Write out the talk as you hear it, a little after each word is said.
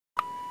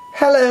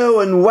Hello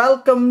and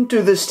welcome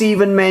to the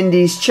Stephen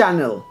Mendes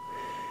channel.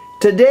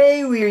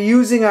 Today we are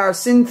using our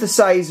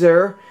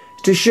synthesizer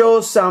to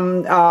show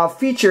some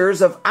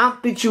features of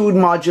amplitude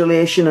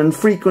modulation and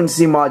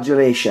frequency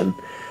modulation.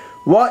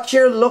 What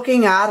you're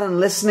looking at and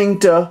listening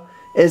to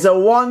is a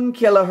 1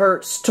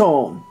 kilohertz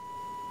tone.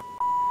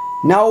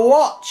 Now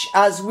watch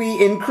as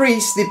we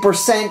increase the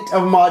percent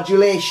of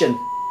modulation.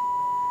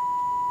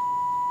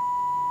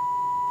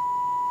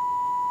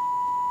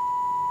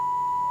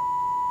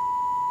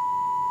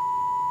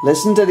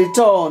 Listen to the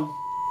tone.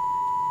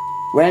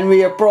 When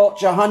we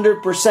approach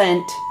 100%,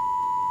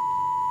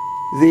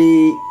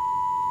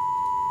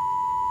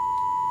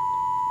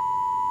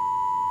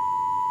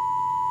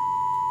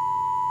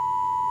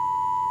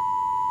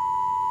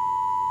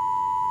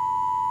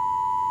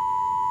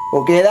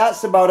 okay,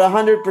 that's about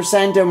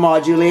 100% of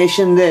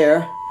modulation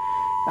there,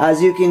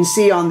 as you can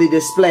see on the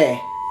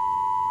display.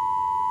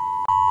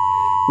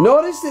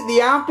 Notice that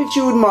the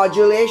amplitude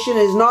modulation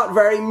is not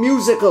very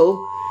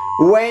musical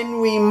when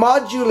we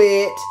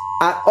modulate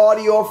at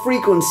audio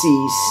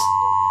frequencies.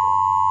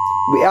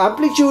 The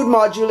amplitude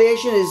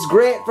modulation is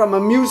great from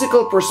a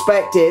musical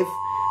perspective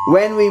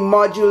when we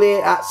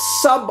modulate at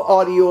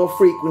sub-audio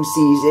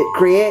frequencies. It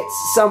creates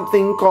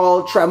something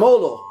called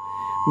tremolo.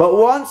 But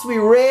once we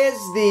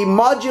raise the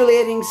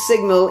modulating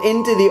signal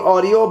into the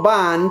audio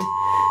band,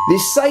 the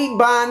side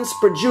bands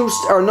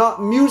produced are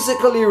not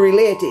musically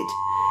related.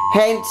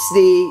 Hence,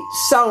 the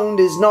sound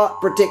is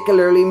not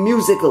particularly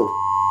musical.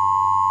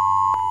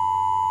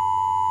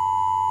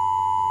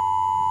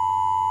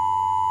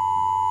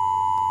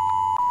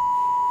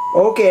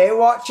 Okay,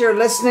 what you're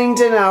listening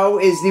to now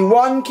is the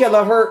 1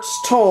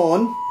 kilohertz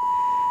tone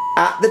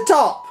at the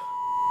top.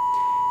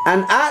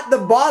 And at the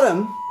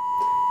bottom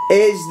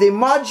is the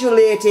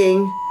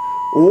modulating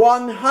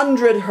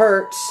 100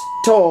 hertz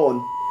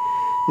tone.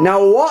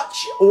 Now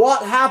watch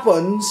what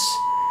happens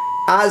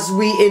as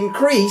we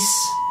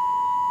increase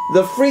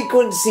the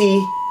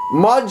frequency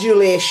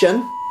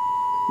modulation.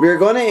 We're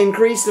going to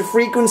increase the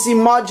frequency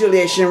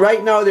modulation.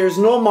 Right now there's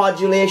no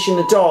modulation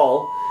at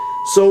all.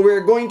 So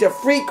we're going to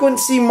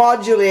frequency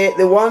modulate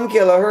the 1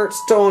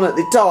 kilohertz tone at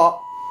the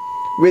top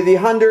with the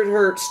 100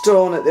 hertz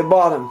tone at the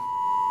bottom.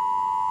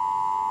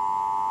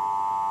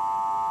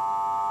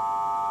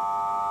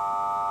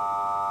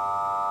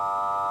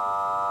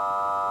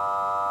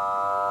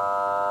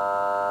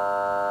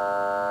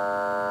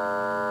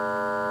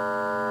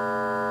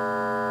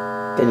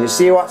 Can you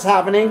see what's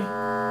happening?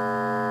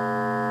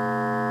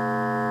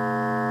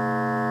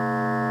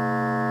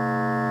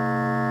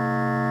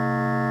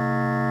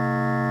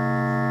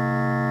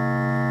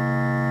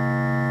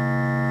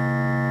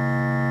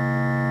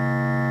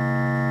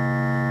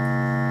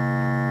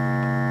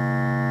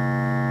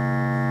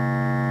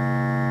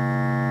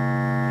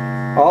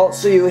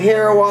 Also, you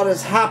hear what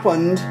has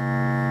happened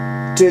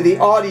to the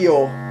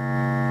audio.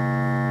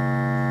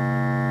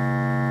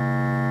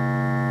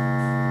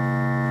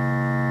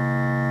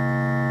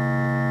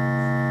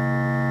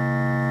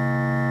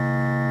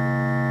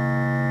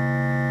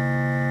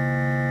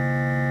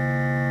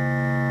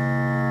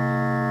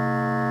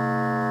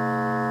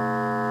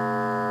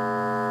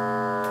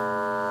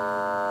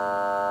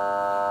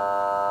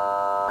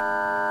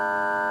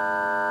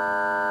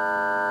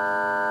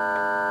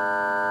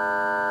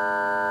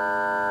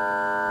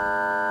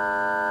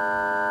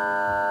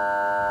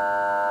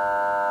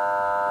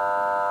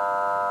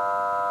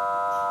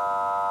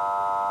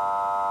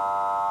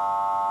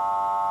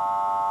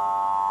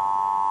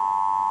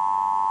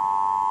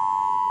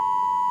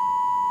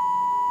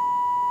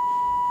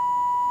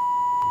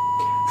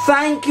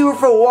 Thank you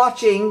for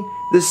watching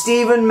the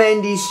Stephen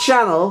Mendes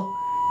channel,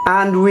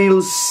 and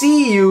we'll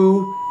see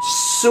you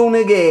soon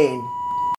again.